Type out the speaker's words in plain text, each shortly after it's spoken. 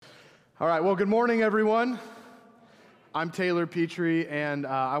All right, well, good morning, everyone. I'm Taylor Petrie, and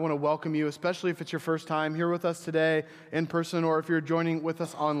I want to welcome you, especially if it's your first time here with us today in person, or if you're joining with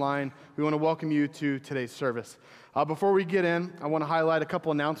us online. We want to welcome you to today's service. Before we get in, I want to highlight a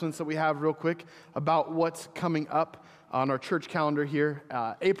couple announcements that we have real quick about what's coming up on our church calendar here.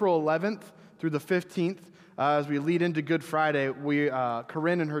 April 11th through the 15th, as we lead into Good Friday,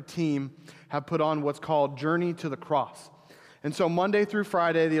 Corinne and her team have put on what's called Journey to the Cross. And so Monday through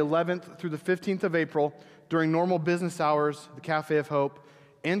Friday, the 11th through the 15th of April, during normal business hours, the Cafe of Hope,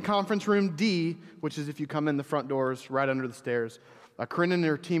 in Conference Room D, which is if you come in the front doors, right under the stairs, Corinne and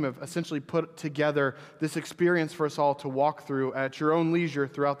her team have essentially put together this experience for us all to walk through at your own leisure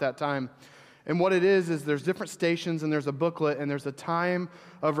throughout that time. And what it is there's different stations, and there's a booklet, and there's a time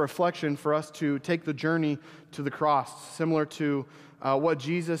of reflection for us to take the journey to the cross, similar to what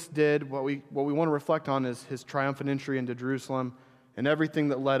Jesus did. What we want to reflect on is his triumphant entry into Jerusalem and everything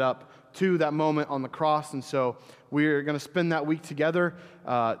that led up to that moment on the cross. And so we're going to spend that week together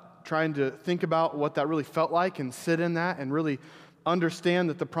trying to think about what that really felt like and sit in that and really understand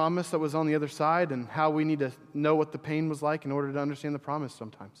that the promise that was on the other side and how we need to know what the pain was like in order to understand the promise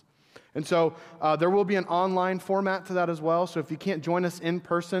sometimes. And so there will be an online format to that as well. So if you can't join us in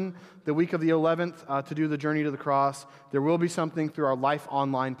person the week of the 11th to do the Journey to the Cross, there will be something through our Life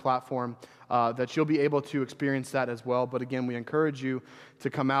Online platform that you'll be able to experience that as well. But again, we encourage you to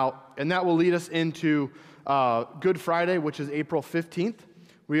come out. And that will lead us into Good Friday, which is April 15th.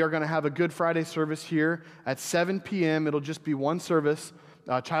 We are going to have a Good Friday service here at 7 p.m. It'll just be one service.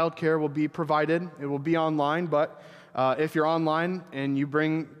 Childcare will be provided. It will be online, but if you're online and you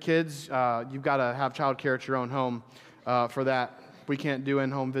bring kids, you've got to have childcare at your own home for that. We can't do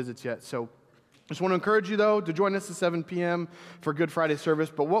in-home visits yet. So just want to encourage you, though, to join us at 7 p.m. for Good Friday service.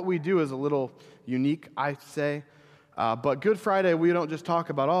 But what we do is a little unique, I say. But Good Friday, we don't just talk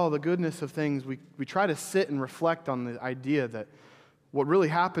about all the goodness of things. We try to sit and reflect on the idea that what really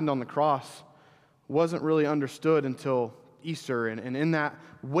happened on the cross wasn't really understood until Easter, and in that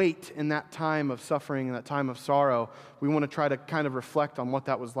wait, in that time of suffering, in that time of sorrow, we want to try to kind of reflect on what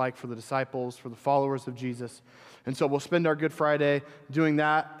that was like for the disciples, for the followers of Jesus. And so we'll spend our Good Friday doing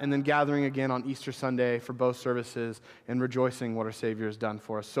that, and then gathering again on Easter Sunday for both services and rejoicing what our Savior has done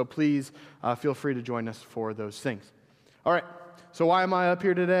for us. So please feel free to join us for those things. All right, so why am I up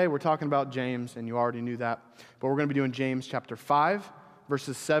here today? We're talking about James, and you already knew that, but we're going to be doing James chapter 5,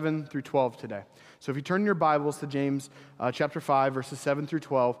 verses 7 through 12 today. So if you turn your Bibles to James chapter 5, verses 7 through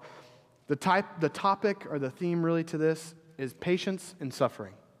 12, the topic or the theme really to this is patience and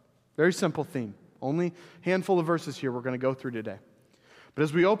suffering. Very simple theme. Only a handful of verses here we're going to go through today. But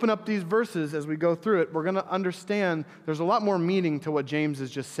as we open up these verses, as we go through it, we're going to understand there's a lot more meaning to what James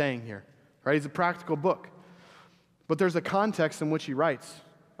is just saying here. Right? He's a practical book. But there's a context in which he writes.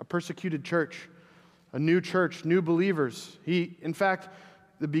 A persecuted church, a new church, new believers. In fact,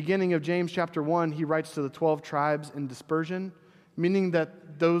 the beginning of James chapter 1, he writes to the 12 tribes in dispersion, meaning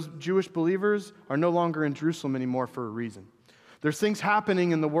that those Jewish believers are no longer in Jerusalem anymore for a reason. There's things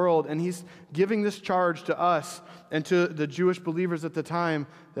happening in the world, and he's giving this charge to us and to the Jewish believers at the time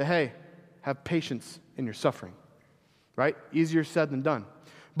that, hey, have patience in your suffering, right? Easier said than done.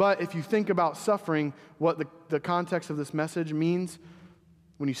 But if you think about suffering, what the context of this message means,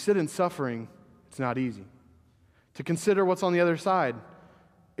 when you sit in suffering, it's not easy. To consider what's on the other side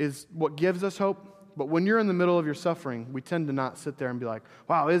is what gives us hope. But when you're in the middle of your suffering, we tend to not sit there and be like,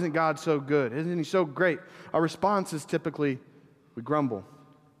 wow, isn't God so good? Isn't he so great? Our response is typically, we grumble,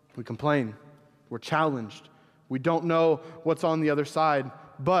 we complain, we're challenged. We don't know what's on the other side,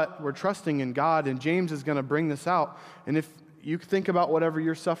 but we're trusting in God, and James is going to bring this out. And if you think about whatever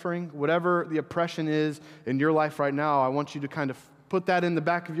you're suffering, whatever the oppression is in your life right now, I want you to kind of put that in the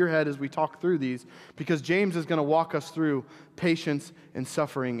back of your head as we talk through these, because James is going to walk us through patience and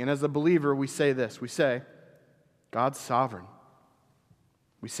suffering. And as a believer, we say this. We say, God's sovereign.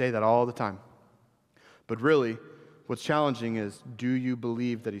 We say that all the time. But really, what's challenging is, do you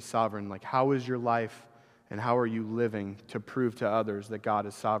believe that he's sovereign? Like, how is your life and how are you living to prove to others that God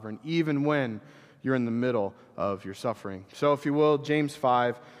is sovereign, even when you're in the middle of your suffering? So if you will, James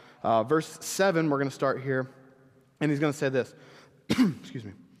 5, verse 7, we're going to start here. And he's going to say this. Excuse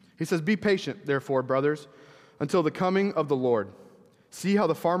me. He says, be patient, therefore, brothers, until the coming of the Lord. See how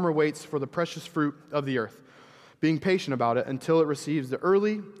the farmer waits for the precious fruit of the earth, being patient about it until it receives the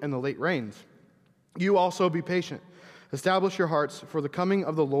early and the late rains. You also be patient. Establish your hearts, for the coming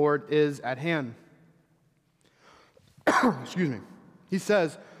of the Lord is at hand. Excuse me. He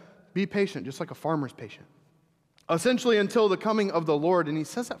says, be patient, just like a farmer's patient. Essentially, until the coming of the Lord, and he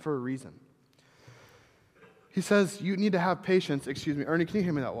says that for a reason. He says you need to have patience. Excuse me, Ernie, can you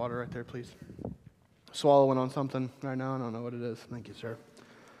hand me that water right there, please? Swallowing on something right now. I don't know what it is. Thank you, sir.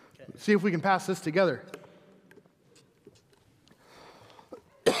 Okay. See if we can pass this together.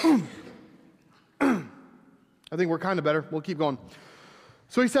 I think we're kind of better. We'll keep going.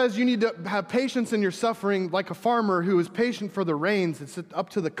 So he says you need to have patience in your suffering like a farmer who is patient for the rains. It's up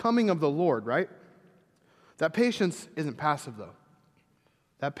to the coming of the Lord, right? That patience isn't passive, though.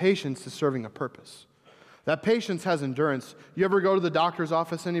 That patience is serving a purpose. That patience has endurance. You ever go to the doctor's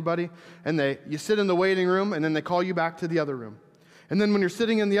office, anybody? And you sit in the waiting room, and then they call you back to the other room. And then when you're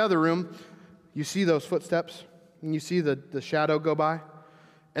sitting in the other room, you see those footsteps, and you see the shadow go by,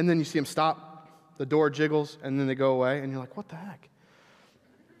 and then you see them stop, the door jiggles, and then they go away, and you're like, what the heck?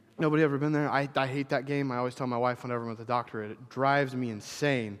 Nobody ever been there? I hate that game. I always tell my wife whenever I'm at the doctor, it drives me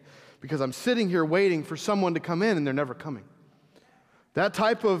insane, because I'm sitting here waiting for someone to come in, and they're never coming. That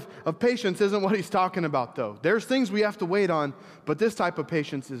type of patience isn't what he's talking about, though. There's things we have to wait on, but this type of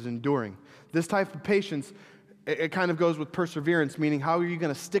patience is enduring. This type of patience, it kind of goes with perseverance, meaning how are you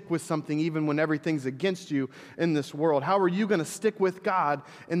going to stick with something even when everything's against you in this world? How are you going to stick with God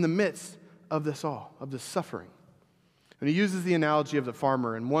in the midst of this all, of this suffering? And he uses the analogy of the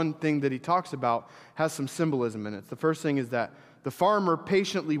farmer, and one thing that he talks about has some symbolism in it. The first thing is that the farmer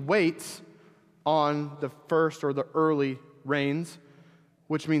patiently waits on the first or the early rains,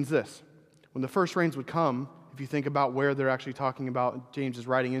 which means this. When the first rains would come, if you think about where they're actually talking about, James is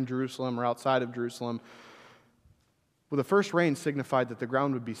writing in Jerusalem or outside of Jerusalem, well, the first rain signified that the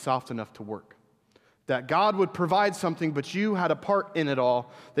ground would be soft enough to work. That God would provide something, but you had a part in it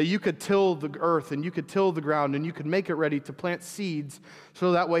all, that you could till the earth and you could till the ground and you could make it ready to plant seeds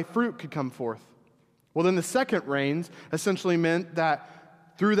so that way fruit could come forth. Well, then the second rains essentially meant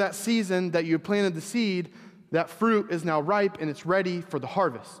that through that season that you planted the seed, that fruit is now ripe and it's ready for the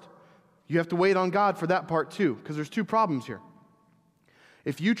harvest. You have to wait on God for that part too, because there's two problems here.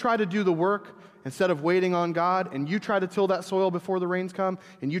 If you try to do the work instead of waiting on God, and you try to till that soil before the rains come,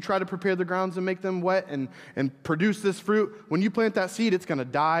 and you try to prepare the grounds and make them wet and produce this fruit, when you plant that seed, it's going to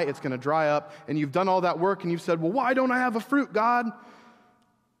die, it's going to dry up, and you've done all that work, and you've said, well, why don't I have a fruit, God?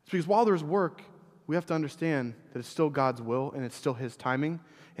 It's because while there's work, we have to understand that it's still God's will, and it's still His timing,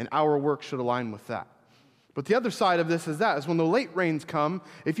 and our work should align with that. But the other side of this is when the late rains come,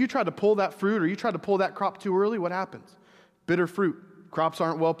 if you try to pull that fruit or you try to pull that crop too early, what happens? Bitter fruit. Crops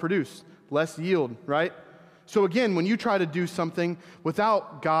aren't well produced. Less yield, right? So again, when you try to do something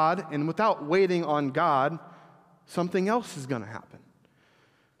without God and without waiting on God, something else is going to happen.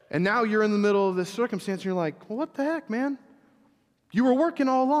 And now you're in the middle of this circumstance and you're like, well, what the heck, man? You were working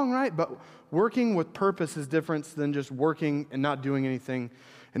all along, right? But working with purpose is different than just working and not doing anything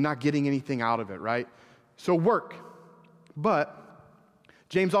and not getting anything out of it, right? So work. But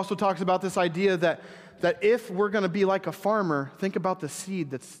James also talks about this idea that if we're going to be like a farmer, think about the seed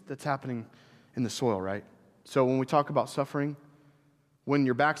that's happening in the soil, right? So when we talk about suffering, when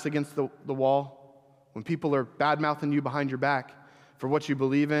your back's against the wall, when people are bad-mouthing you behind your back for what you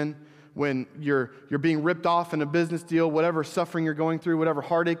believe in, when you're being ripped off in a business deal, whatever suffering you're going through, whatever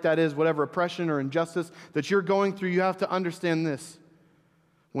heartache that is, whatever oppression or injustice that you're going through, you have to understand this.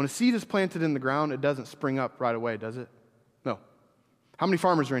 When a seed is planted in the ground, it doesn't spring up right away, does it? No. How many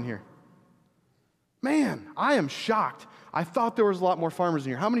farmers are in here? Man, I am shocked. I thought there was a lot more farmers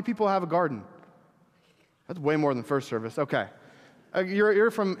in here. How many people have a garden? That's way more than first service. Okay.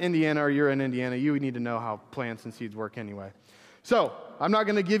 You're from Indiana or you're in Indiana. You need to know how plants and seeds work anyway. So I'm not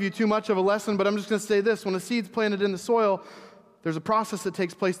going to give you too much of a lesson, but I'm just going to say this. When a seed's planted in the soil, there's a process that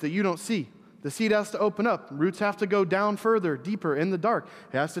takes place that you don't see. The seed has to open up. Roots have to go down further, deeper in the dark.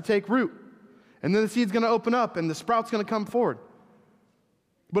 It has to take root. And then the seed's going to open up and the sprout's going to come forward.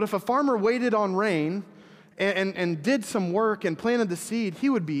 But if a farmer waited on rain and did some work and planted the seed, he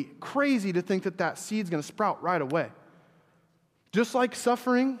would be crazy to think that seed's going to sprout right away. Just like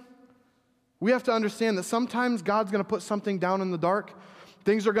suffering, we have to understand that sometimes God's going to put something down in the dark.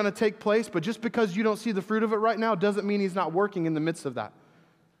 Things are going to take place, but just because you don't see the fruit of it right now doesn't mean He's not working in the midst of that.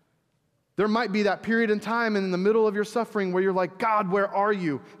 There might be that period in time in the middle of your suffering where you're like, God, where are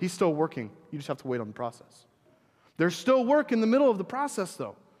you? He's still working. You just have to wait on the process. There's still work in the middle of the process,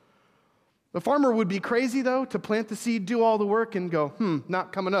 though. The farmer would be crazy, though, to plant the seed, do all the work, and go,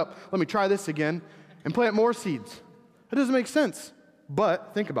 not coming up. Let me try this again, and plant more seeds. That doesn't make sense.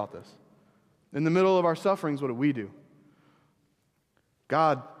 But think about this. In the middle of our sufferings, what do we do?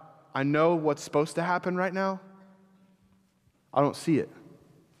 God, I know what's supposed to happen right now. I don't see it.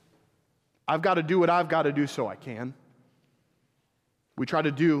 I've got to do what I've got to do so I can. We try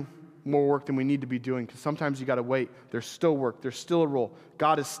to do more work than we need to be doing because sometimes you got to wait. There's still work. There's still a role.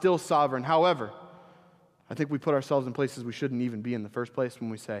 God is still sovereign. However, I think we put ourselves in places we shouldn't even be in the first place when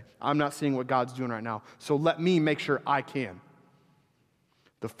we say, I'm not seeing what God's doing right now, so let me make sure I can.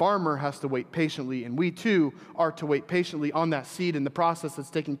 The farmer has to wait patiently, and we too are to wait patiently on that seed and the process that's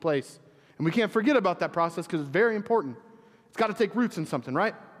taking place. And we can't forget about that process because it's very important. It's got to take roots in something,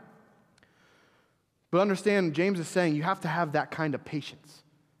 right? But understand, James is saying you have to have that kind of patience.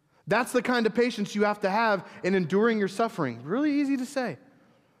 That's the kind of patience you have to have in enduring your suffering. Really easy to say.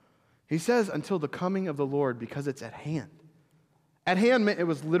 He says, until the coming of the Lord, because it's at hand. At hand meant it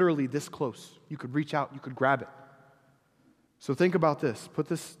was literally this close. You could reach out, you could grab it. So think about this. Put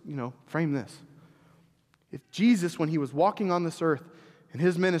this, frame this. If Jesus, when he was walking on this earth in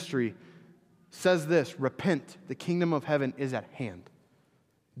his ministry, says this, repent, the kingdom of heaven is at hand.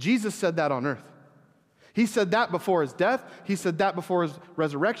 Jesus said that on earth. He said that before his death. He said that before his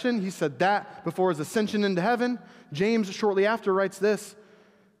resurrection. He said that before his ascension into heaven. James, shortly after, writes this.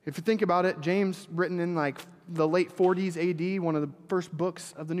 If you think about it, James, written in the late 40s AD, one of the first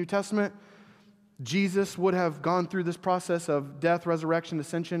books of the New Testament, Jesus would have gone through this process of death, resurrection,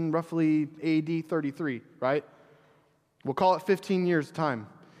 ascension, roughly AD 33, right? We'll call it 15 years' time.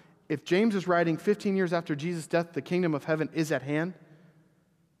 If James is writing 15 years after Jesus' death, the kingdom of heaven is at hand,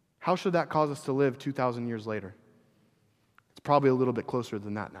 how should that cause us to live 2,000 years later? It's probably a little bit closer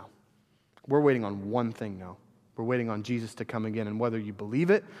than that now. We're waiting on one thing now. We're waiting on Jesus to come again, and whether you believe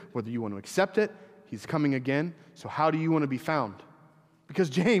it, whether you want to accept it, he's coming again. So how do you want to be found? Because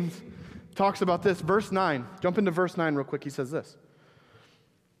James talks about this. Verse 9. Jump into verse 9 real quick. He says this.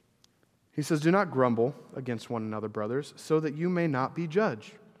 He says, do not grumble against one another, brothers, so that you may not be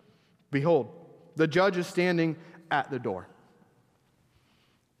judged. Behold, the judge is standing at the door.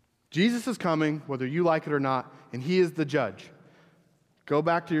 Jesus is coming, whether you like it or not, and he is the judge. Go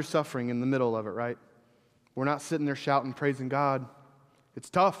back to your suffering in the middle of it, right? We're not sitting there shouting, praising God. It's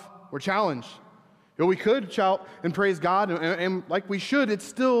tough. We're challenged. We could shout and praise God, and like we should, it's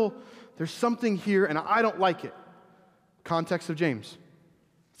still, there's something here, and I don't like it. Context of James.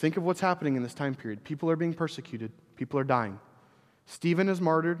 Think of what's happening in this time period. People are being persecuted. People are dying. Stephen is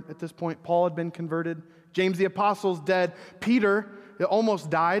martyred at this point. Paul had been converted. James the Apostle is dead. Peter almost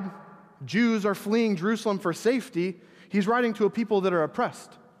died. Jews are fleeing Jerusalem for safety. He's writing to a people that are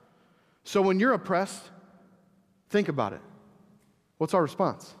oppressed. So when you're oppressed, think about it. What's our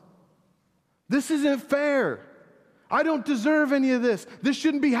response? This isn't fair. I don't deserve any of this. This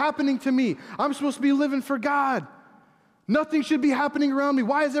shouldn't be happening to me. I'm supposed to be living for God. Nothing should be happening around me.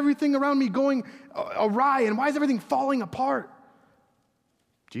 Why is everything around me going awry? And why is everything falling apart?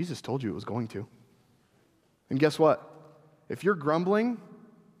 Jesus told you it was going to. And guess what? If you're grumbling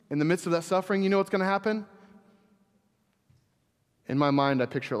in the midst of that suffering, you know what's going to happen? In my mind, I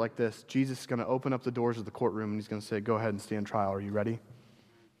picture it like this. Jesus is going to open up the doors of the courtroom and he's going to say, go ahead and stand trial. Are you ready?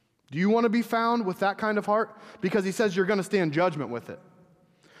 Do you want to be found with that kind of heart? Because he says you're going to stand judgment with it.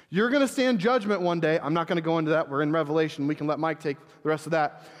 You're going to stand judgment one day. I'm not going to go into that. We're in Revelation. We can let Mike take the rest of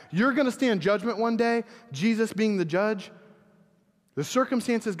that. You're going to stand judgment one day, Jesus being the judge. The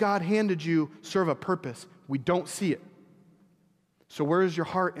circumstances God handed you serve a purpose. We don't see it. So where is your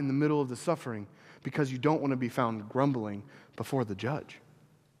heart in the middle of the suffering? Because you don't want to be found grumbling before the judge.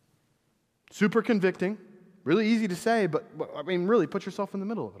 Super convicting. Really easy to say, but really put yourself in the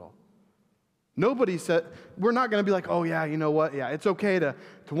middle of it all. Nobody said, we're not going to be like, oh yeah, you know what? Yeah, it's okay to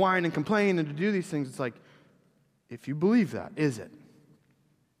whine and complain and to do these things. It's like, if you believe that, is it?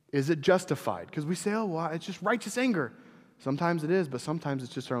 Is it justified? Because we say, oh, well, it's just righteous anger. Sometimes it is, but sometimes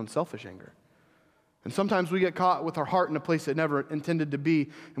it's just our own selfish anger. And sometimes we get caught with our heart in a place it never intended to be,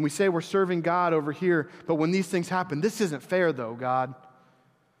 and we say we're serving God over here, but when these things happen, this isn't fair though, God.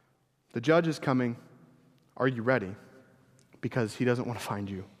 The judge is coming. Are you ready? Because he doesn't want to find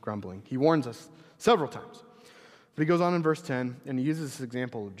you grumbling. He warns us several times. But he goes on in verse 10, and he uses this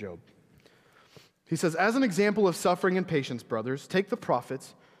example of Job. He says, as an example of suffering and patience, brothers, take the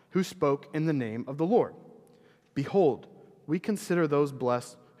prophets who spoke in the name of the Lord. Behold, we consider those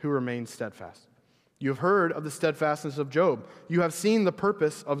blessed who remain steadfast. You have heard of the steadfastness of Job. You have seen the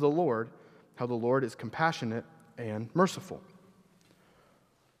purpose of the Lord, how the Lord is compassionate and merciful.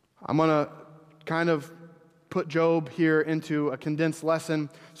 I'm going to kind of put Job here into a condensed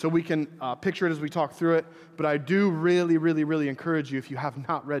lesson so we can picture it as we talk through it. But I do really, really, really encourage you, if you have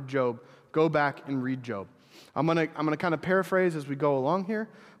not read Job, go back and read Job. I'm gonna kind of paraphrase as we go along here,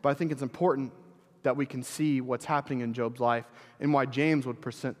 but I think it's important that we can see what's happening in Job's life and why James would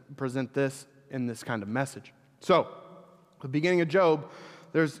present this in this kind of message. So, at the beginning of Job,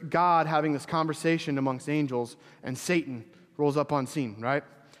 there's God having this conversation amongst angels, and Satan rolls up on scene, right?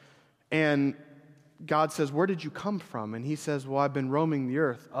 And God says, where did you come from? And he says, well, I've been roaming the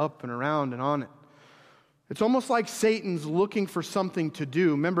earth up and around and on it. It's almost like Satan's looking for something to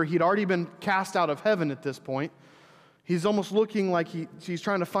do. Remember, he'd already been cast out of heaven at this point. He's almost looking like he's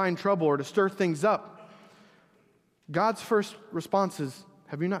trying to find trouble or to stir things up. God's first response is,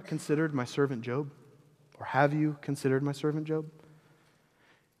 have you not considered my servant Job? Or have you considered my servant Job?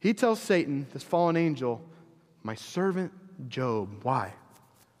 He tells Satan, this fallen angel, my servant Job. Why?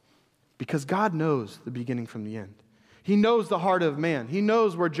 Because God knows the beginning from the end. He knows the heart of man. He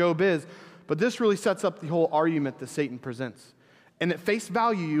knows where Job is. But this really sets up the whole argument that Satan presents. And at face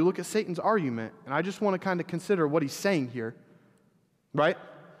value, you look at Satan's argument, and I just want to kind of consider what he's saying here, right?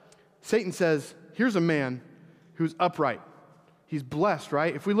 Satan says, here's a man who's upright. He's blessed,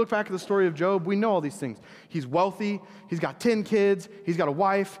 right? If we look back at the story of Job, we know all these things. He's wealthy. He's got 10 kids. He's got a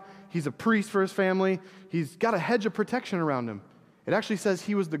wife. He's a priest for his family. He's got a hedge of protection around him. It actually says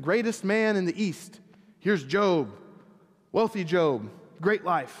he was the greatest man in the East. Here's Job, wealthy Job, great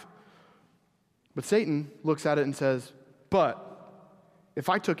life. But Satan looks at it and says, but if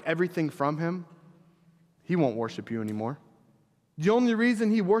I took everything from him, he won't worship you anymore. The only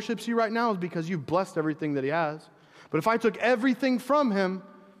reason he worships you right now is because you've blessed everything that he has. But if I took everything from him,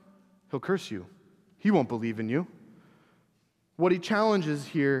 he'll curse you. He won't believe in you. What he challenges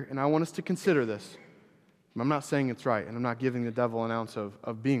here, and I want us to consider this. I'm not saying it's right, and I'm not giving the devil an ounce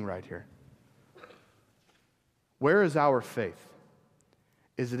of being right here. Where is our faith?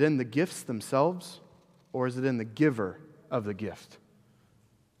 Is it in the gifts themselves, or is it in the giver of the gift?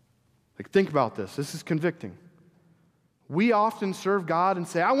 Like, think about this. This is convicting. We often serve God and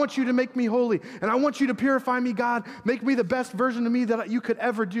say, I want you to make me holy, and I want you to purify me, God. Make me the best version of me that you could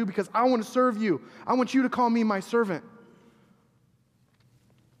ever do because I want to serve you. I want you to call me my servant.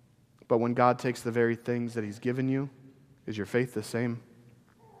 But when God takes the very things that he's given you, is your faith the same?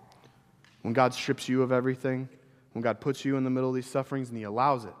 When God strips you of everything, when God puts you in the middle of these sufferings and he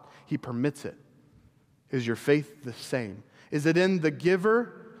allows it, he permits it, is your faith the same? Is it in the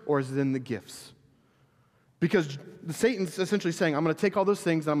giver or is it in the gifts? Because Satan's essentially saying, I'm going to take all those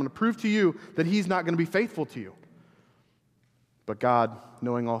things and I'm going to prove to you that he's not going to be faithful to you. But God,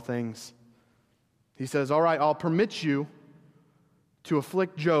 knowing all things, he says, all right, I'll permit you to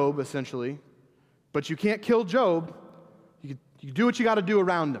afflict Job, essentially, but you can't kill Job. You do what you got to do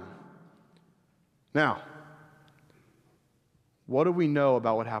around him. Now, what do we know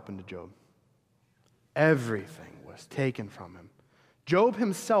about what happened to Job? Everything was taken from him. Job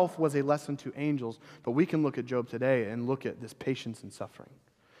himself was a lesson to angels, but we can look at Job today and look at this patience and suffering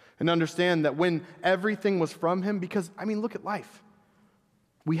and understand that when everything was from him, because, look at life.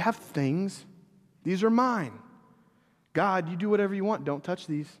 We have things. These are mine. God, you do whatever you want. Don't touch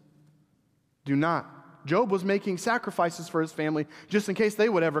these. Do not. Job was making sacrifices for his family just in case they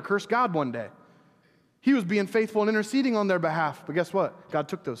would ever curse God one day. He was being faithful and interceding on their behalf. But guess what? God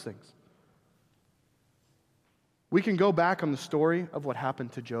took those things. We can go back on the story of what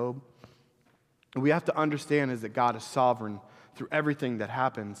happened to Job. And we have to understand is that God is sovereign through everything that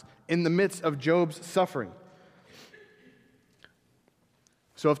happens in the midst of Job's suffering.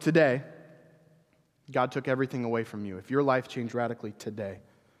 So if today, God took everything away from you, if your life changed radically today,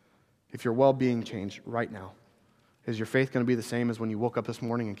 if your well-being changed right now, is your faith going to be the same as when you woke up this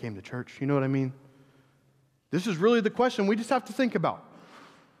morning and came to church? You know what I mean? This is really the question we just have to think about.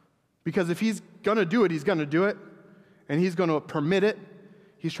 Because if he's going to do it, he's going to do it. And he's going to permit it.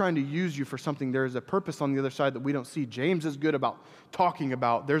 He's trying to use you for something. There is a purpose on the other side that we don't see. James is good about talking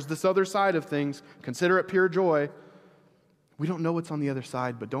about. There's this other side of things. Consider it pure joy. We don't know what's on the other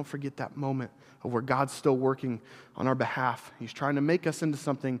side, but don't forget that moment of where God's still working on our behalf. He's trying to make us into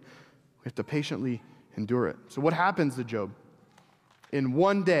something. We have to patiently endure it. So what happens to Job? In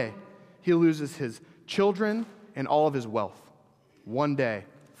one day, he loses his children and all of his wealth. One day.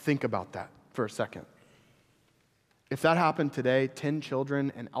 Think about that for a second. If that happened today, 10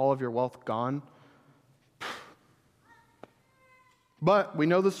 children and all of your wealth gone. But we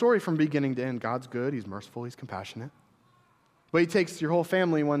know the story from beginning to end. God's good, he's merciful, he's compassionate. But he takes your whole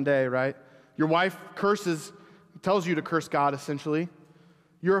family one day, right? Your wife tells you to curse God, essentially.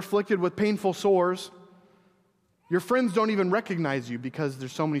 You're afflicted with painful sores. Your friends don't even recognize you because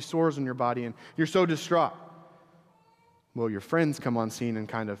there's so many sores in your body and you're so distraught. Well, your friends come on scene and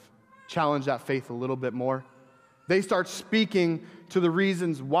kind of challenge that faith a little bit more. They start speaking to the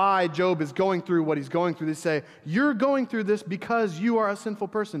reasons why Job is going through what he's going through. They say, you're going through this because you are a sinful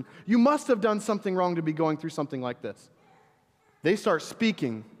person. You must have done something wrong to be going through something like this. They start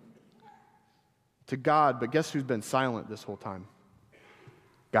speaking to God, but guess who's been silent this whole time?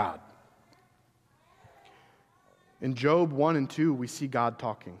 God. In Job 1 and 2, we see God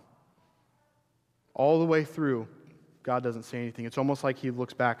talking. All the way through, God doesn't say anything. It's almost like he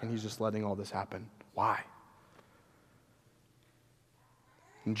looks back and he's just letting all this happen. Why?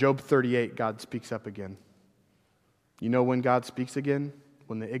 In Job 38, God speaks up again. You know when God speaks again?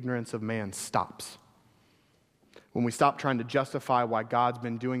 When the ignorance of man stops. When we stop trying to justify why God's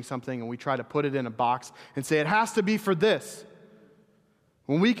been doing something and we try to put it in a box and say it has to be for this.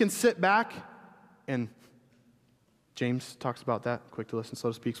 When we can sit back, and James talks about that, quick to listen,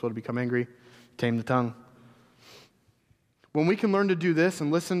 slow to speak, slow to become angry, tame the tongue. When we can learn to do this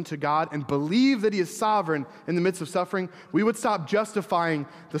and listen to God and believe that He is sovereign in the midst of suffering, we would stop justifying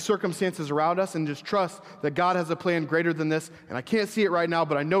the circumstances around us and just trust that God has a plan greater than this. And I can't see it right now,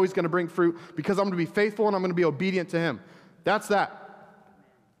 but I know He's going to bring fruit because I'm going to be faithful and I'm going to be obedient to Him. That's that.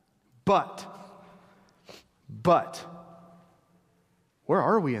 But, where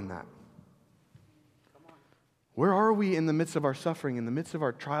are we in that? Where are we in the midst of our suffering, in the midst of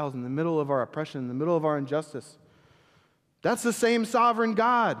our trials, in the middle of our oppression, in the middle of our injustice? That's the same sovereign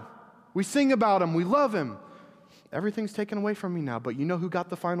God. We sing about Him. We love Him. Everything's taken away from me now. But you know who got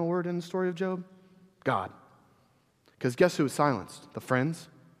the final word in the story of Job? God. Because guess who was silenced? The friends.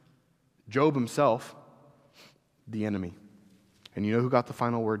 Job himself. The enemy. And you know who got the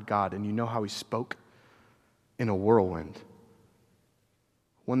final word? God. And you know how he spoke? In a whirlwind.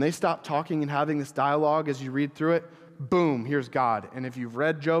 When they stopped talking and having this dialogue as you read through it, boom, here's God. And if you've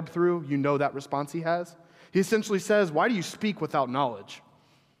read Job through, you know that response he has. He essentially says, why do you speak without knowledge?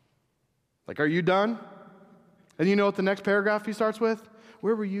 Like, are you done? And you know what the next paragraph he starts with?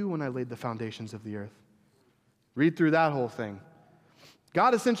 Where were you when I laid the foundations of the earth? Read through that whole thing.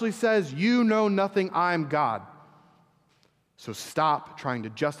 God essentially says, you know nothing, I'm God. So stop trying to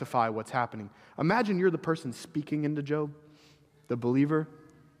justify what's happening. Imagine you're the person speaking into Job, the believer.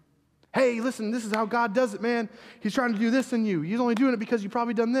 Hey, listen, this is how God does it, man. He's trying to do this in you. He's only doing it because you've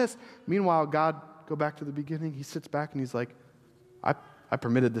probably done this. Meanwhile, God, go back to the beginning. He sits back and he's like, I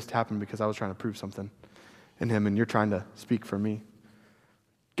permitted this to happen because I was trying to prove something in him, and you're trying to speak for me.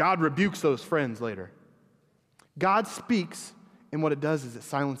 God rebukes those friends later. God speaks, and what it does is it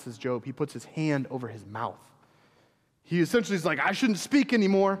silences Job. He puts his hand over his mouth. He essentially is like, I shouldn't speak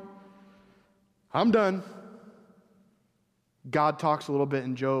anymore. I'm done. God talks a little bit,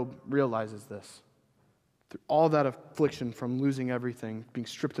 and Job realizes this. Through all that affliction from losing everything, being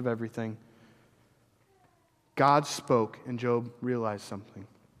stripped of everything, God spoke, and Job realized something.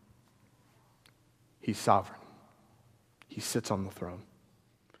 He's sovereign. He sits on the throne.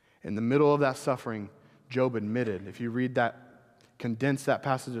 In the middle of that suffering, Job admitted, if you read that, condense that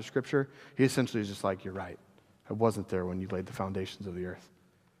passage of Scripture, he essentially is just like, you're right. I wasn't there when you laid the foundations of the earth.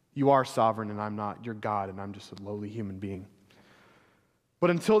 You are sovereign, and I'm not. You're God, and I'm just a lowly human being. But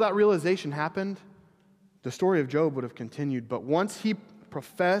until that realization happened, the story of Job would have continued. But once he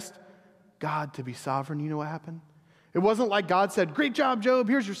professed God to be sovereign, you know what happened? It wasn't like God said, great job, Job,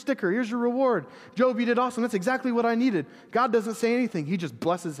 here's your sticker, here's your reward. Job, you did awesome, that's exactly what I needed. God doesn't say anything. He just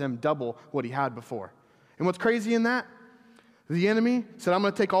blesses him double what he had before. And what's crazy in that? The enemy said, I'm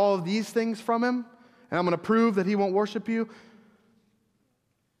going to take all of these things from him, and I'm going to prove that he won't worship you.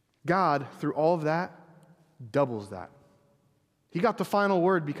 God, through all of that, doubles that. He got the final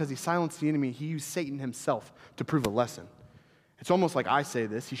word because he silenced the enemy. He used Satan himself to prove a lesson. It's almost like I say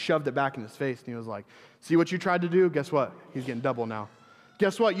this. He shoved it back in his face, and he was like, see what you tried to do? Guess what? He's getting double now.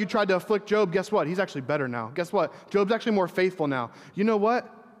 Guess what? You tried to afflict Job. Guess what? He's actually better now. Guess what? Job's actually more faithful now. You know what?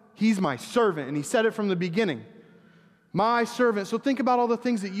 He's my servant, and he said it from the beginning. My servant. So think about all the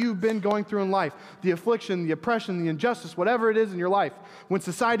things that you've been going through in life, the affliction, the oppression, the injustice, whatever it is in your life. When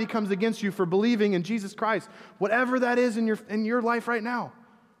society comes against you for believing in Jesus Christ, whatever that is in your life right now.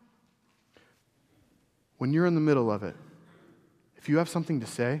 When you're in the middle of it, if you have something to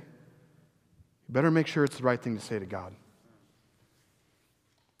say, you better make sure it's the right thing to say to God.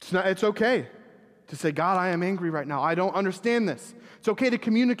 It's okay to say, God, I am angry right now. I don't understand this. It's okay to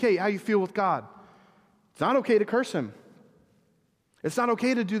communicate how you feel with God. It's not okay to curse him. It's not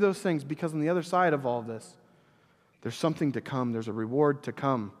okay to do those things because on the other side of all of this, there's something to come. There's a reward to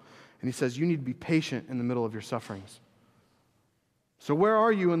come. And he says you need to be patient in the middle of your sufferings. So where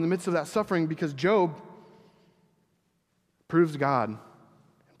are you in the midst of that suffering? Because Job proves God and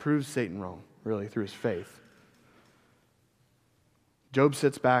proves Satan wrong, really, through his faith. Job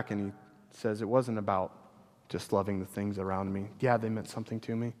sits back and he says, it wasn't about just loving the things around me. Yeah, they meant something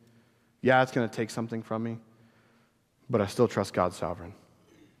to me. Yeah, it's going to take something from me, but I still trust God's sovereign.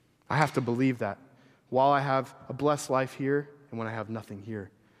 I have to believe that while I have a blessed life here and when I have nothing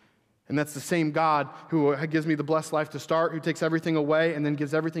here. And that's the same God who gives me the blessed life to start, who takes everything away and then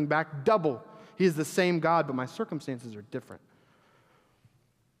gives everything back double. He is the same God, but my circumstances are different.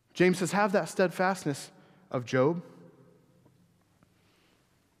 James says, have that steadfastness of Job.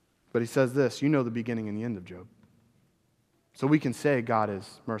 But he says this, you know the beginning and the end of Job. So we can say God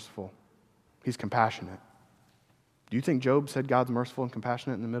is merciful. He's compassionate. Do you think Job said God's merciful and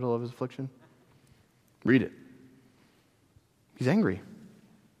compassionate in the middle of his affliction? Read it. He's angry.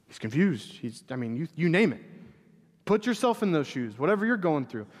 He's confused. You name it. Put yourself in those shoes, whatever you're going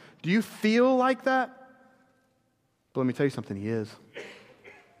through. Do you feel like that? But let me tell you something, he is.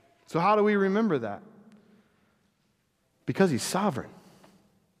 So how do we remember that? Because he's sovereign.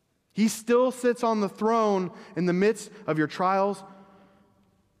 He still sits on the throne in the midst of your trials,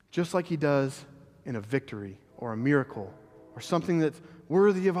 just like he does in a victory or a miracle or something that's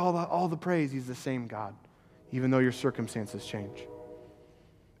worthy of all the praise. He's the same God, even though your circumstances change.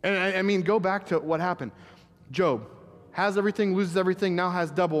 And go back to what happened. Job has everything, loses everything, now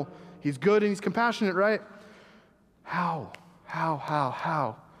has double. He's good and he's compassionate, right? How?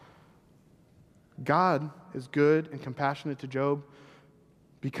 God is good and compassionate to Job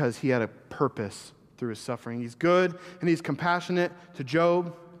because he had a purpose through his suffering. He's good and he's compassionate to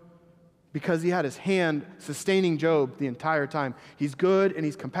Job because he had his hand sustaining Job the entire time. He's good and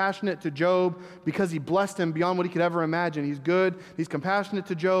he's compassionate to Job because he blessed him beyond what he could ever imagine. He's good, he's compassionate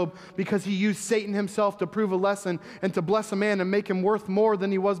to Job because he used Satan himself to prove a lesson and to bless a man and make him worth more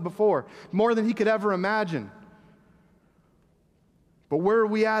than he was before, more than he could ever imagine. But where are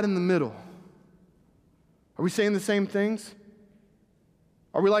we at in the middle? Are we saying the same things?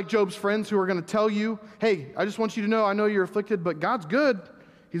 Are we like Job's friends who are going to tell you, hey, I just want you to know, I know you're afflicted, but God's good.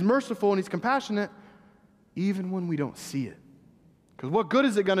 He's merciful and he's compassionate, even when we don't see it. Because what good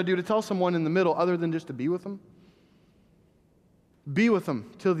is it going to do to tell someone in the middle other than just to be with them? Be with them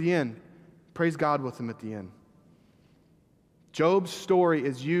till the end. Praise God with them at the end. Job's story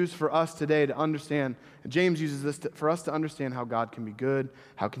is used for us today to understand, and James uses this for us to understand how God can be good,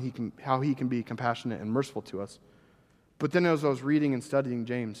 how he can be compassionate and merciful to us. But then as I was reading and studying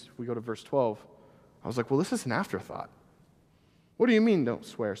James, we go to verse 12, I was like, well, this is an afterthought. What do you mean don't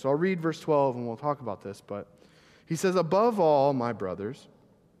swear? So I'll read verse 12 and we'll talk about this. But he says, above all, my brothers,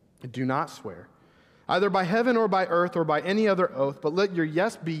 do not swear, either by heaven or by earth or by any other oath, but let your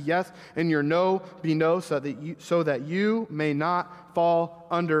yes be yes and your no be no, so that you may not fall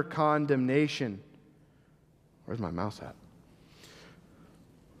under condemnation. Where's my mouse at?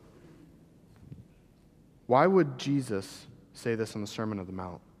 Why would Jesus say this on the Sermon on the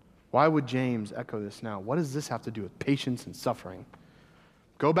Mount? Why would James echo this now? What does this have to do with patience and suffering?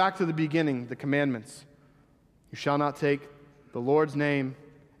 Go back to the beginning, the commandments. You shall not take the Lord's name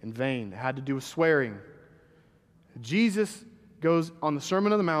in vain. It had to do with swearing. Jesus goes on the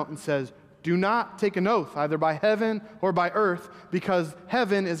Sermon on the Mount and says, do not take an oath, either by heaven or by earth, because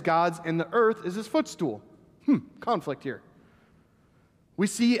heaven is God's and the earth is his footstool. Conflict here. We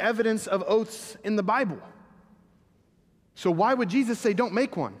see evidence of oaths in the Bible. So why would Jesus say don't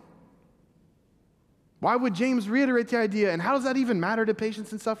make one? Why would James reiterate the idea? And how does that even matter to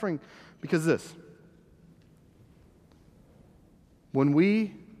patience and suffering? Because this. When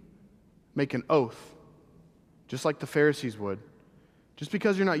we make an oath, just like the Pharisees would, just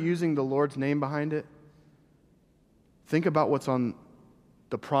because you're not using the Lord's name behind it, think about what's on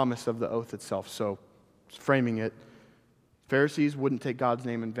the promise of the oath itself. So, framing it, Pharisees wouldn't take God's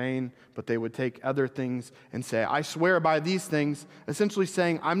name in vain, but they would take other things and say, I swear by these things, essentially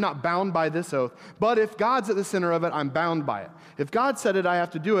saying, I'm not bound by this oath, but if God's at the center of it, I'm bound by it. If God said it, I have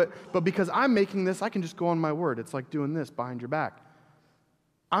to do it, but because I'm making this, I can just go on my word. It's like doing this behind your back.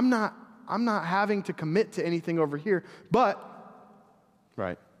 I'm not having to commit to anything over here, but,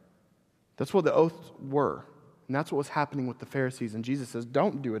 right, that's what the oaths were, and that's what was happening with the Pharisees, and Jesus says,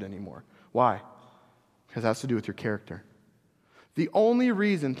 don't do it anymore. Why? Because it has to do with your character. The only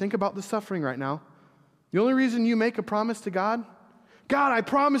reason, think about the suffering right now, the only reason you make a promise to God, God, I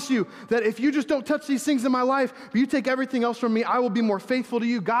promise you that if you just don't touch these things in my life, but you take everything else from me, I will be more faithful to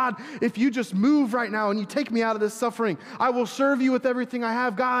you. God, if you just move right now and you take me out of this suffering, I will serve you with everything I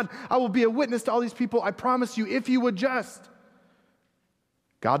have. God, I will be a witness to all these people. I promise you, if you would just.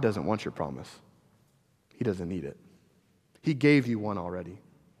 God doesn't want your promise. He doesn't need it. He gave you one already.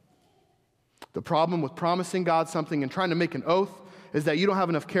 The problem with promising God something and trying to make an oath is that you don't have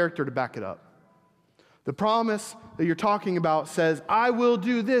enough character to back it up. The promise that you're talking about says, I will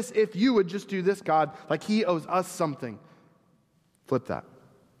do this if you would just do this, God, like he owes us something. Flip that.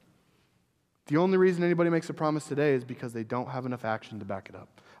 The only reason anybody makes a promise today is because they don't have enough action to back it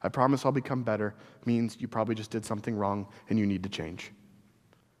up. I promise I'll become better means you probably just did something wrong and you need to change.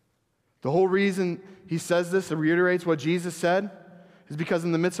 The whole reason he says this and reiterates what Jesus said is because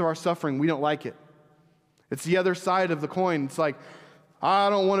in the midst of our suffering, we don't like it. It's the other side of the coin. It's like,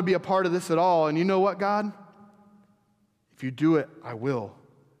 I don't want to be a part of this at all. And you know what, God? If you do it, I will.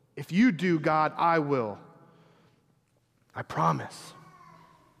 If you do, God, I will. I promise.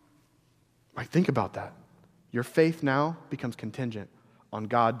 Like, think about that. Your faith now becomes contingent on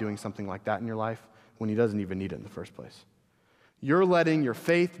God doing something like that in your life when he doesn't even need it in the first place. You're letting your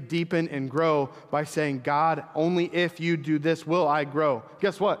faith deepen and grow by saying, God, only if you do this will I grow.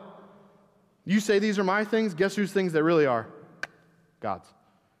 Guess what? You say these are my things, guess whose things they really are? God's.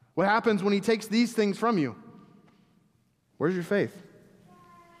 What happens when he takes these things from you? Where's your faith?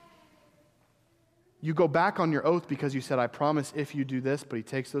 You go back on your oath because you said, I promise if you do this, but he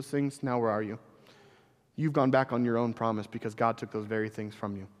takes those things, now where are you? You've gone back on your own promise because God took those very things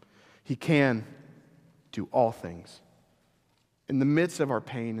from you. He can do all things. In the midst of our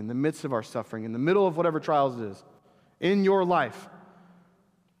pain, in the midst of our suffering, in the middle of whatever trials it is, in your life,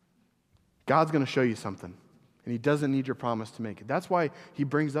 God's going to show you something. And he doesn't need your promise to make it. That's why he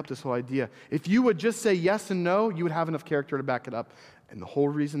brings up this whole idea. If you would just say yes and no, you would have enough character to back it up. And the whole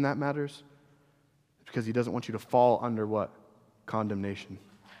reason that matters is because he doesn't want you to fall under what? Condemnation.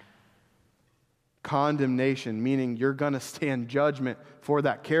 Condemnation, meaning you're going to stand judgment for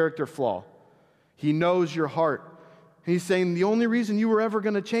that character flaw. He knows your heart. He's saying the only reason you were ever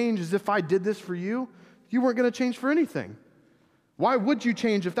going to change is if I did this for you, you weren't going to change for anything. Why would you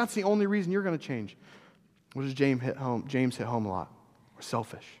change if that's the only reason you're going to change? What does James hit home? James hit home a lot. We're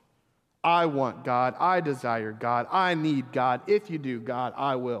selfish. I want God. I desire God. I need God. If you do, God,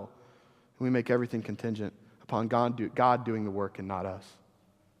 I will. And we make everything contingent upon God doing the work and not us,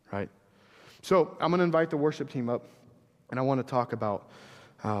 right? So I'm going to invite the worship team up, and I want to talk about,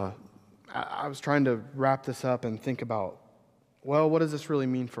 I was trying to wrap this up and think about, well, what does this really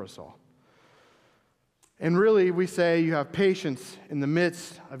mean for us all? And really, we say you have patience in the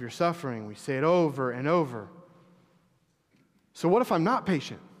midst of your suffering. We say it over and over. So what if I'm not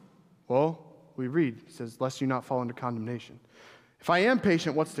patient? Well, we read, it says, lest you not fall under condemnation. If I am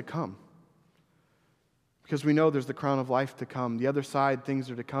patient, what's to come? Because we know there's the crown of life to come. The other side, things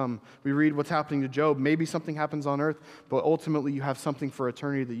are to come. We read what's happening to Job. Maybe something happens on earth, but ultimately you have something for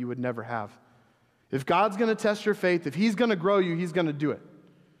eternity that you would never have. If God's going to test your faith, if he's going to grow you, he's going to do it.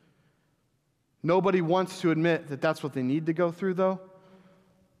 Nobody wants to admit that that's what they need to go through, though.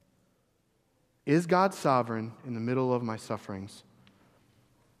 Is God sovereign in the middle of my sufferings?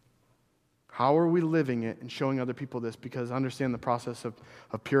 How are we living it and showing other people this? Because understand the process of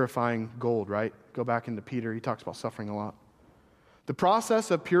purifying gold, right? Go back into Peter. He talks about suffering a lot. The process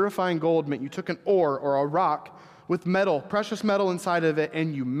of purifying gold meant you took an ore or a rock with metal, precious metal inside of it,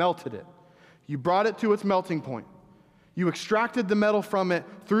 and you melted it. You brought it to its melting point. You extracted the metal from it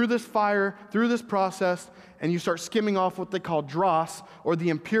through this fire, through this process, and you start skimming off what they call dross, or the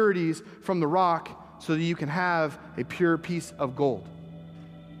impurities from the rock, so that you can have a pure piece of gold.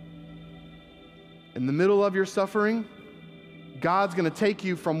 In the middle of your suffering, God's going to take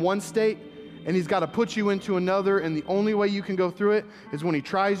you from one state, and he's got to put you into another, and the only way you can go through it is when he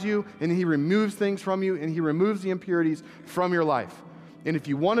tries you, and he removes things from you, and he removes the impurities from your life. And if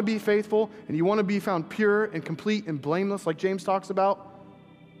you want to be faithful and you want to be found pure and complete and blameless, like James talks about,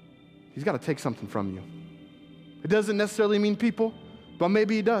 he's got to take something from you. It doesn't necessarily mean people, but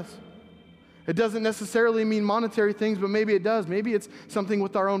maybe it does. It doesn't necessarily mean monetary things, but maybe it does. Maybe it's something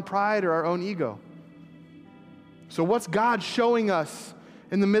with our own pride or our own ego. So what's God showing us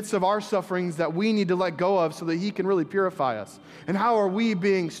in the midst of our sufferings that we need to let go of so that he can really purify us? And how are we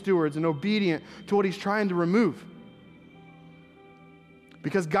being stewards and obedient to what he's trying to remove?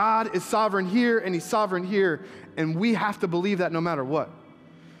 Because God is sovereign here and he's sovereign here, and we have to believe that no matter what.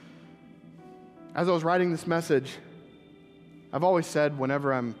 As I was writing this message, I've always said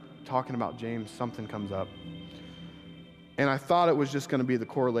whenever I'm talking about James, something comes up. And I thought it was just going to be the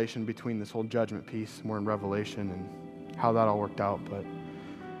correlation between this whole judgment piece, and we're in Revelation, and how that all worked out. But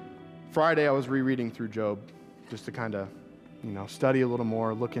Friday I was rereading through Job just to kind of, study a little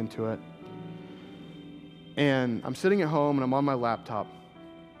more, look into it. And I'm sitting at home and I'm on my laptop.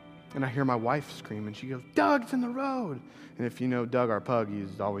 And I hear my wife scream, and she goes, Doug's in the road. And if you know Doug, our pug,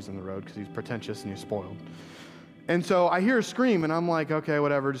 he's always in the road because he's pretentious and he's spoiled. And so I hear her scream, and I'm like, okay,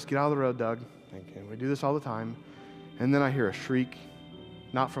 whatever, just get out of the road, Doug. Okay, we do this all the time. And then I hear a shriek,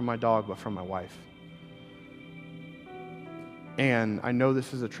 not from my dog, but from my wife. And I know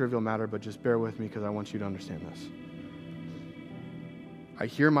this is a trivial matter, but just bear with me because I want you to understand this. I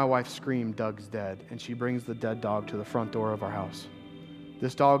hear my wife scream, Doug's dead, and she brings the dead dog to the front door of our house.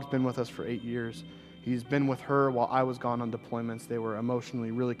 This dog's been with us for 8 years. He's been with her while I was gone on deployments. They were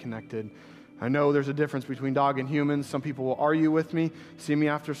emotionally really connected. I know there's a difference between dog and humans. Some people will argue with me, see me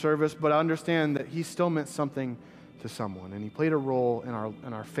after service, but I understand that he still meant something to someone, and he played a role in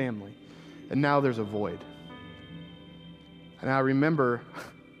our family. And now there's a void. And I remember,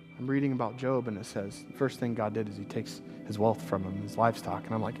 I'm reading about Job, and it says, the first thing God did is he takes his wealth from him, his livestock.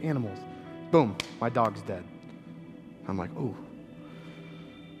 And I'm like, animals. Boom, my dog's dead. I'm like, ooh.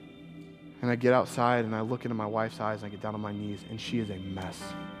 And I get outside, and I look into my wife's eyes, and I get down on my knees, and she is a mess.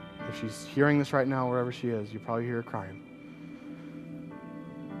 If she's hearing this right now, wherever she is, you probably hear her crying.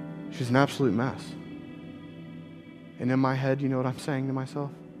 She's an absolute mess. And in my head, you know what I'm saying to myself?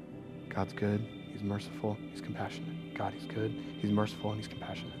 God's good, he's merciful, he's compassionate. God, he's good, he's merciful, and he's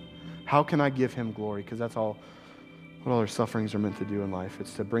compassionate. How can I give him glory? Because that's all what all our sufferings are meant to do in life.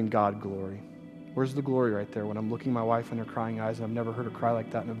 It's to bring God glory. Where's the glory right there when I'm looking my wife in her crying eyes, and I've never heard her cry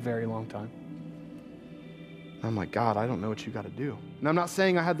like that in a very long time? And I'm like, God, I don't know what you got to do. And I'm not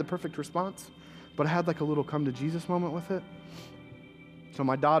saying I had the perfect response, but I had like a little come to Jesus moment with it. So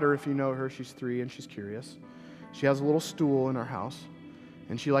my daughter, if you know her, she's 3 and she's curious. She has a little stool in our house,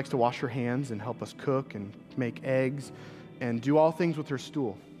 and she likes to wash her hands and help us cook and make eggs and do all things with her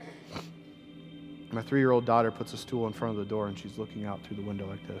stool. My 3-year-old daughter puts a stool in front of the door, and she's looking out through the window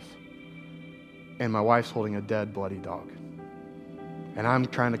like this. And my wife's holding a dead, bloody dog. And I'm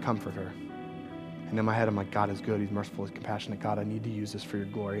trying to comfort her. And in my head, I'm like, God is good. He's merciful. He's compassionate. God, I need to use this for your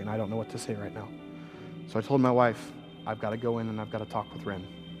glory. And I don't know what to say right now. So I told my wife, I've got to go in and I've got to talk with Ren.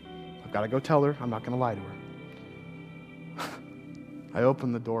 I've got to go tell her. I'm not going to lie to her. I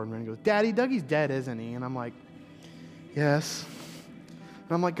open the door, and Ren goes, Daddy, Dougie's dead, isn't he? And I'm like, yes.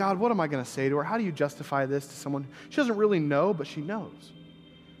 And I'm like, God, what am I going to say to her? How do you justify this to someone? She doesn't really know, but she knows.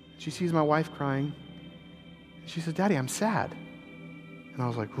 She sees my wife crying. She says, Daddy, I'm sad. And I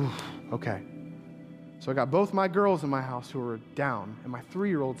was like, ooh, okay. So I got both my girls in my house who are down, and my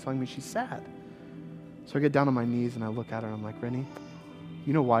 3-year-old telling me she's sad. So I get down on my knees, and I look at her, and I'm like, Rennie,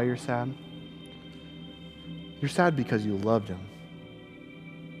 you know why you're sad? You're sad because you loved him.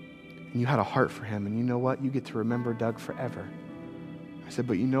 And you had a heart for him, and you know what? You get to remember Doug forever. I said,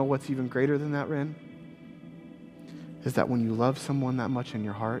 but you know what's even greater than that, Ren? Is that when you love someone that much in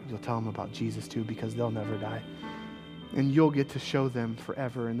your heart, you'll tell them about Jesus too, because they'll never die. And you'll get to show them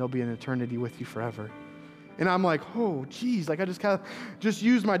forever, and they'll be in eternity with you forever. And I'm like, oh, geez, like I just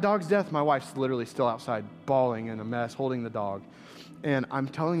used my dog's death. My wife's literally still outside bawling in a mess, holding the dog. And I'm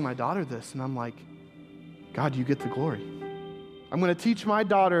telling my daughter this, and I'm like, God, you get the glory. I'm going to teach my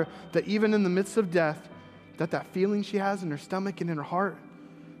daughter that even in the midst of death, that feeling she has in her stomach and in her heart,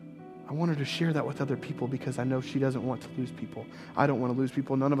 I want her to share that with other people, because I know she doesn't want to lose people. I don't want to lose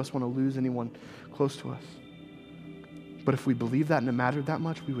people. None of us want to lose anyone close to us. But if we believe that and it mattered that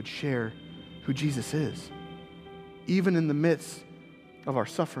much, we would share who Jesus is, even in the midst of our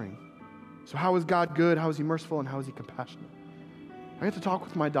suffering. So how is God good? How is he merciful? And how is he compassionate? I get to talk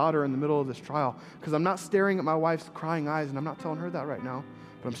with my daughter in the middle of this trial, because I'm not staring at my wife's crying eyes, and I'm not telling her that right now,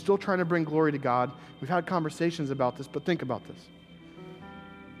 but I'm still trying to bring glory to God. We've had conversations about this, but think about this.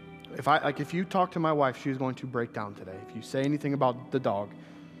 If you talk to my wife, she's going to break down today. If you say anything about the dog,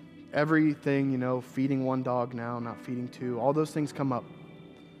 everything, feeding one dog now, not feeding 2, all those things come up.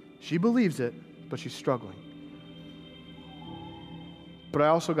 She believes it, but she's struggling. But I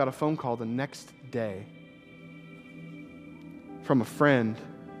also got a phone call the next day from a friend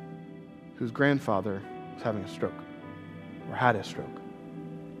whose grandfather was having a stroke, or had a stroke.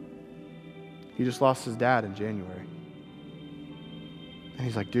 He just lost his dad in January. And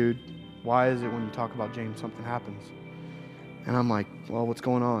he's like, dude, why is it when you talk about James, something happens? And I'm like, well, what's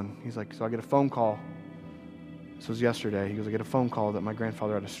going on? He's like, so I get a phone call. This was yesterday. He goes, I get a phone call that my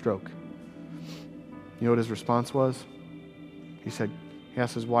grandfather had a stroke. You know what his response was? He said, he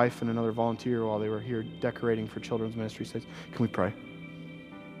asked his wife and another volunteer while they were here decorating for children's ministry, he says, can we pray?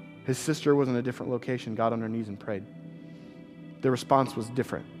 His sister was in a different location, got on her knees and prayed. The response was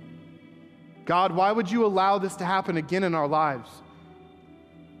different. God, why would you allow this to happen again in our lives?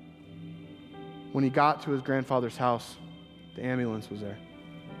 When he got to his grandfather's house, the ambulance was there,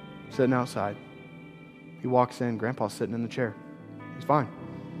 sitting outside. He walks in, Grandpa's sitting in the chair. He's fine.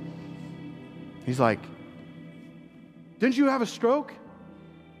 He's like, didn't you have a stroke?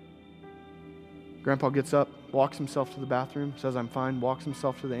 Grandpa gets up, walks himself to the bathroom, says, I'm fine, walks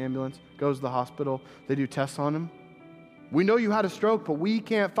himself to the ambulance, goes to the hospital. They do tests on him. We know you had a stroke, but we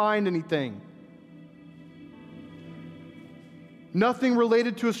can't find anything. Nothing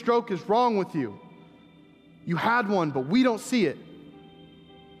related to a stroke is wrong with you. You had one, but we don't see it.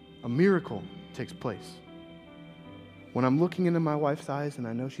 A miracle takes place. When I'm looking into my wife's eyes and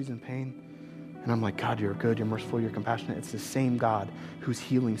I know she's in pain, and I'm like, God, you're good, you're merciful, you're compassionate. It's the same God who's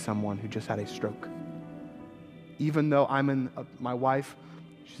healing someone who just had a stroke. Even though my wife,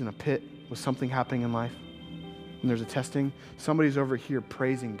 she's in a pit with something happening in life, and there's a testing, somebody's over here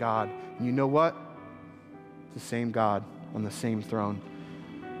praising God. And you know what? It's the same God on the same throne.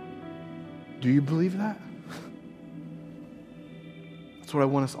 Do you believe that? That's what I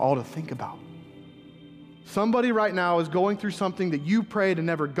want us all to think about. Somebody right now is going through something that you pray to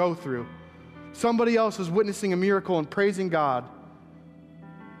never go through. Somebody else is witnessing a miracle and praising God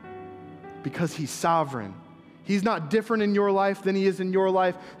because He's sovereign. He's not different in your life than He is in your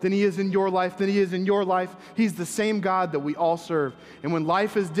life, than He is in your life, than He is in your life. He's the same God that we all serve. And when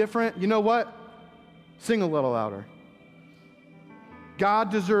life is different, you know what? Sing a little louder.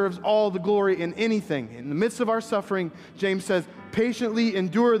 God deserves all the glory in anything. In the midst of our suffering, James says, patiently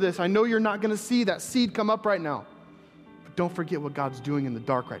endure this. I know you're not going to see that seed come up right now, but don't forget what God's doing in the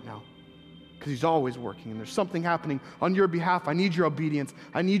dark right now, because He's always working, and there's something happening on your behalf. I need your obedience.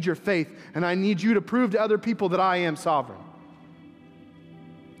 I need your faith, and I need you to prove to other people that I am sovereign.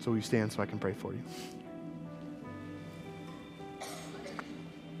 So will you stand so I can pray for you?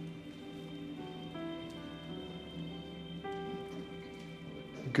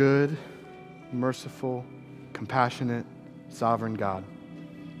 Good, merciful, compassionate, sovereign God,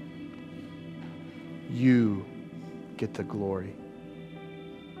 you get the glory.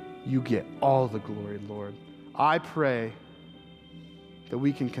 You get all the glory, Lord. I pray that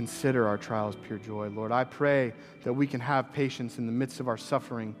we can consider our trials pure joy, Lord. I pray that we can have patience in the midst of our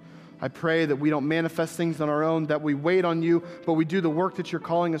suffering. I pray that we don't manifest things on our own, that we wait on you, but we do the work that you're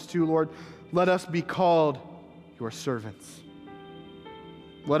calling us to, Lord. Let us be called your servants.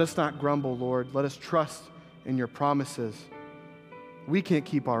 Let us not grumble, Lord. Let us trust in your promises. We can't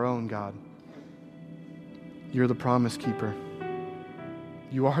keep our own, God. You're the promise keeper.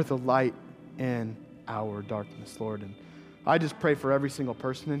 You are the light in our darkness, Lord. And I just pray for every single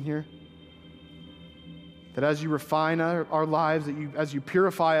person in here that as you refine our lives, as you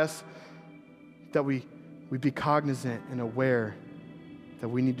purify us, that we be cognizant and aware that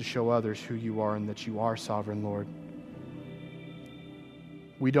we need to show others who you are and that you are sovereign, Lord.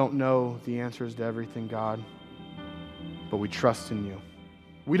 We don't know the answers to everything, God, but we trust in you.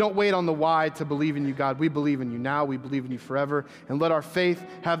 We don't wait on the why to believe in you, God. We believe in you now. We believe in you forever. And let our faith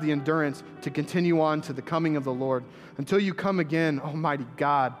have the endurance to continue on to the coming of the Lord. Until you come again, Almighty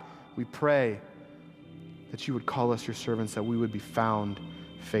God, we pray that you would call us your servants, that we would be found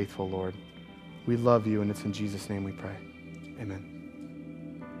faithful, Lord. We love you, and it's in Jesus' name we pray. Amen.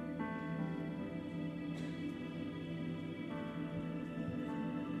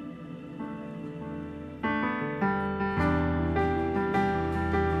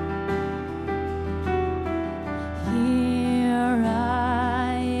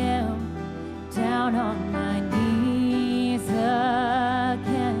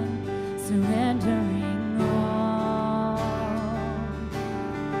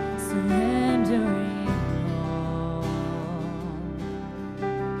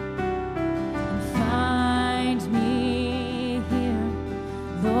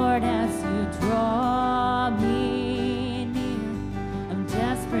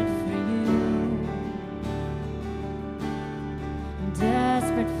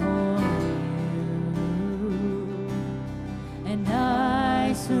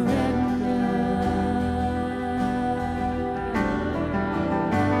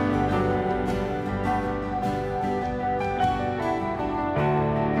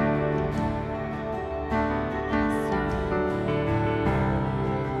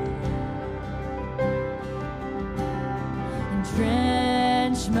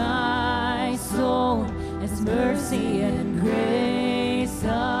 Mercy and grace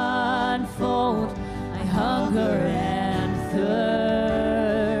unfold. I hunger and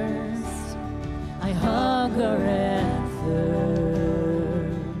thirst. I hunger and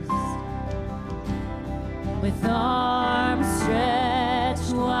thirst. With arms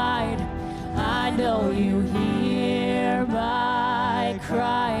stretched wide, I know you hear my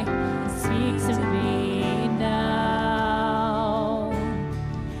cry. Speak to me now.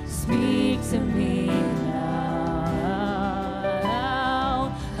 Speak to me.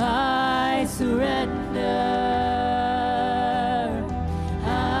 I surrender.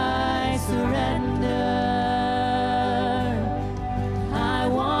 I surrender. I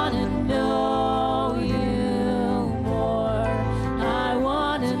want to know you more. I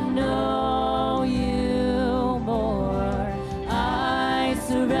want to know you more. I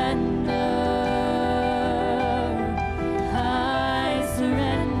surrender. I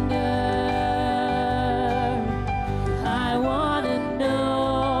surrender.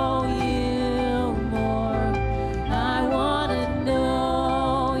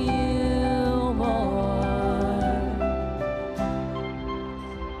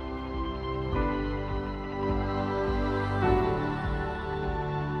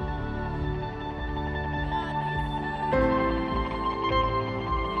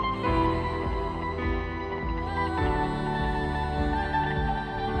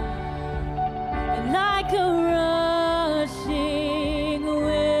 like a rushing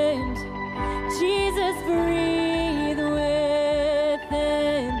wind. Jesus, breathe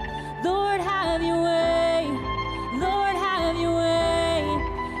within. Lord, have your way. Lord, have your way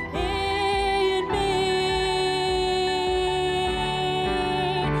in me.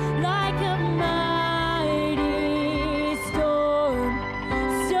 Like a mighty storm,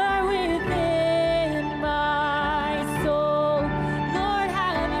 stir within my soul. Lord,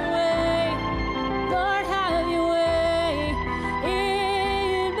 have your way. Lord, have your way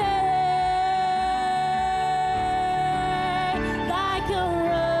in me. Like a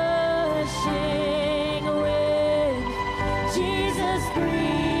rushing wind, Jesus,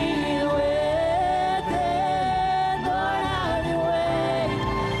 breathe within. Lord, have your way.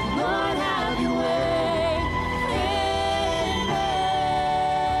 Lord, have your way in me.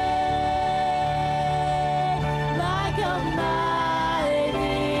 Like a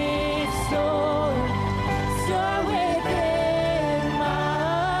mighty storm, stir within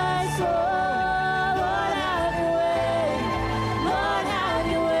my soul. Lord, have your way. Lord, have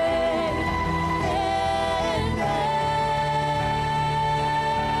your way in me.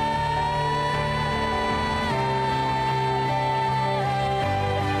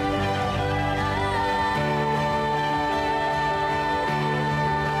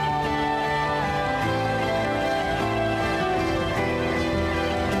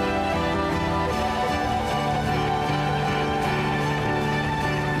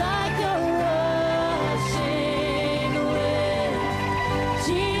 Like a rushing wind,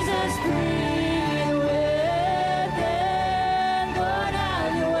 Jesus, breathe within. Lord,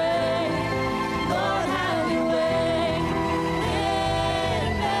 have your way. Lord, have your way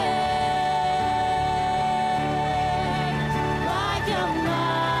in me. Like a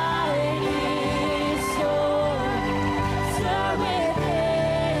mighty storm, stir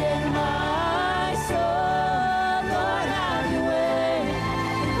within my soul. Lord, have your way.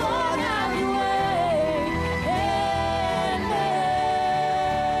 Lord, have your way in me.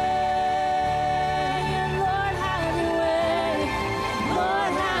 Lord, have your way.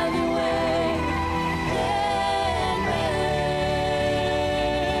 Lord, have your way in me.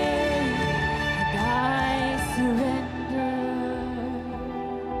 And I surrender.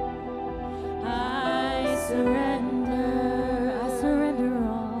 I surrender. I surrender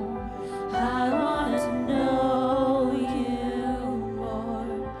all. I want to know you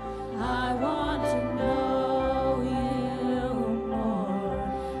more. I want to know you more.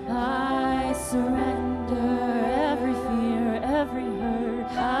 I surrender every fear, every hurt.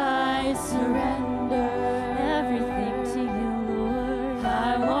 I surrender everything to you, Lord.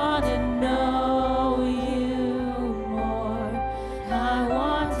 I want to know you more. I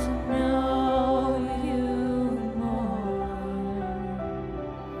want to know you more.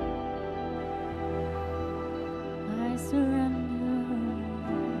 I surrender.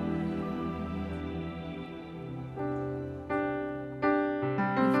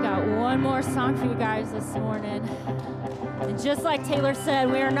 We've got one more song for you guys this morning. And just like Taylor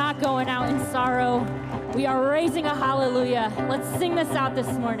said, we are not going out in sorrow. We are raising a hallelujah. Let's sing this out this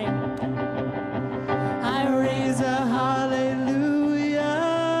morning. I raise a hallelujah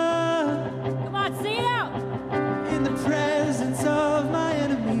Come on, sing it out. in the presence of my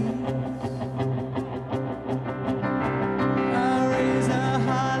enemies. I raise a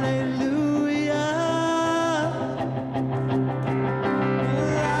hallelujah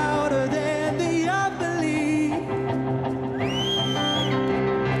louder than the unbelief.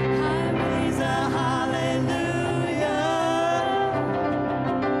 I raise a hallelujah.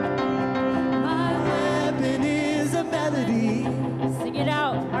 My weapon is a melody.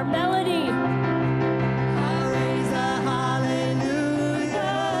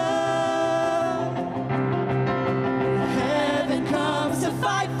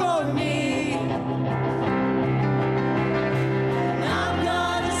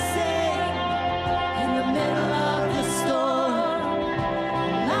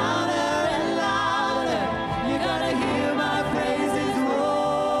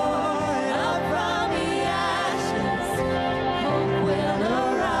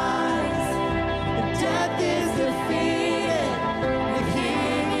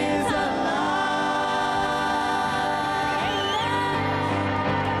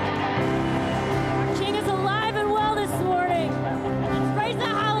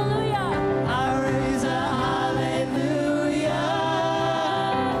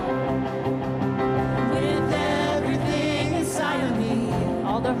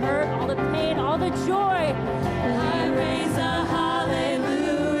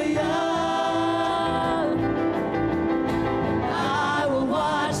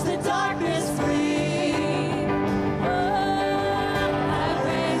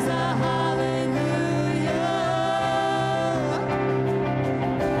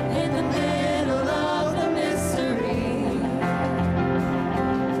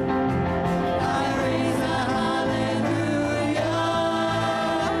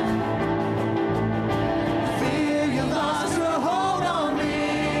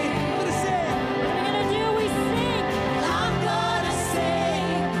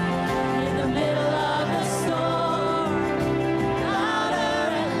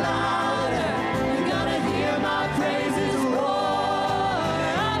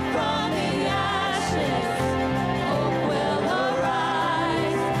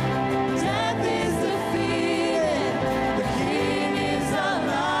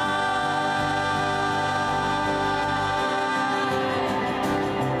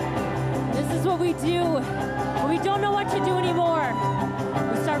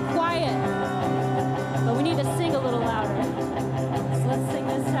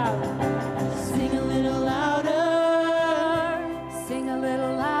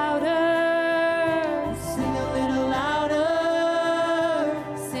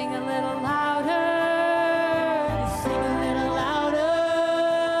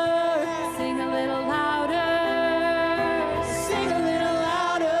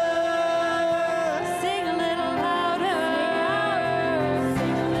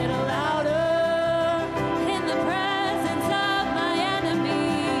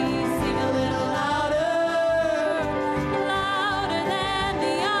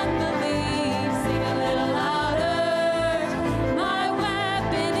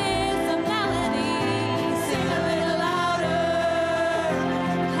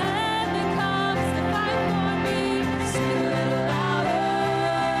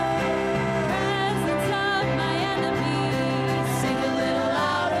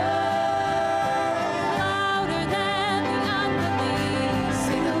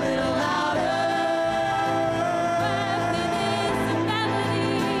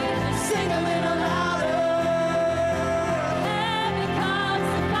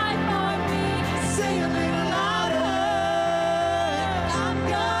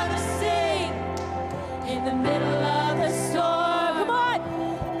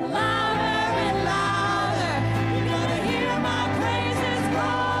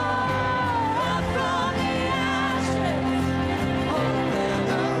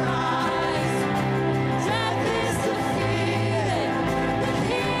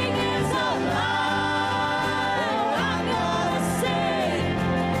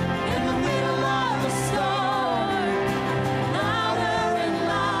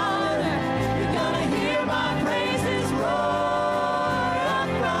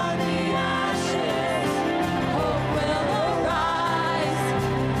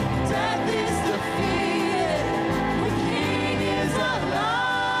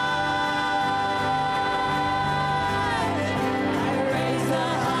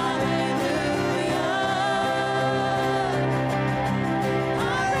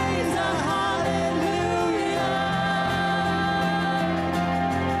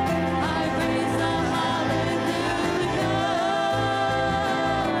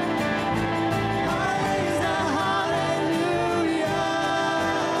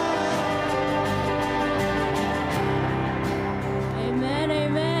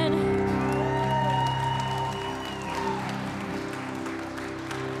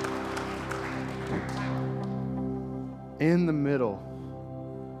 in the middle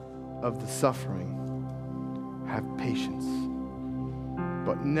of the suffering, have patience.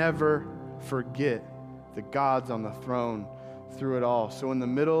 But never forget that God's on the throne through it all. So in the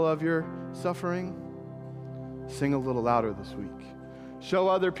middle of your suffering, sing a little louder this week. Show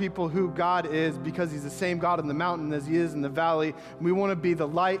other people who God is, because he's the same God in the mountain as he is in the valley. We want to be the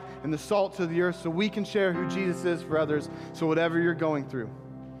light and the salt to the earth so we can share who Jesus is for others. So whatever you're going through,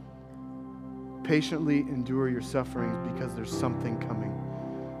 patiently endure your sufferings, because there's something coming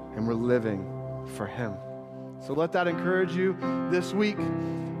and we're living for him. So let that encourage you this week.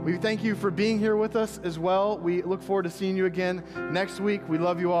 We thank you for being here with us as well. We look forward to seeing you again next week. We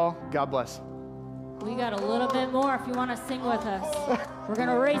love you all. God bless. We got a little bit more if you want to sing with us. We're going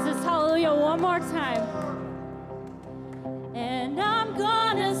to raise this hallelujah one more time. And I'm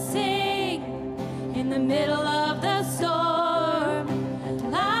going to sing in the middle of the storm,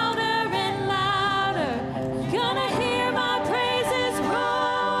 louder and louder. Gonna hear my praises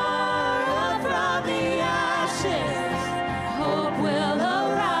roar from the ashes. Hope will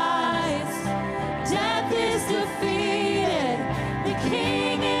arise. Death is defeated. The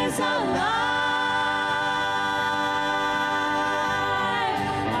King is alive.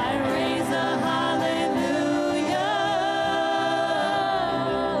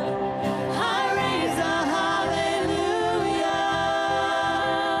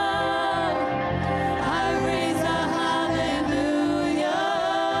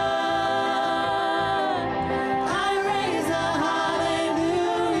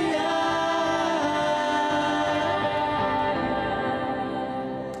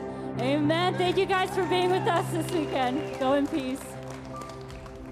 Amen. Thank you guys for being with us this weekend. Go in peace.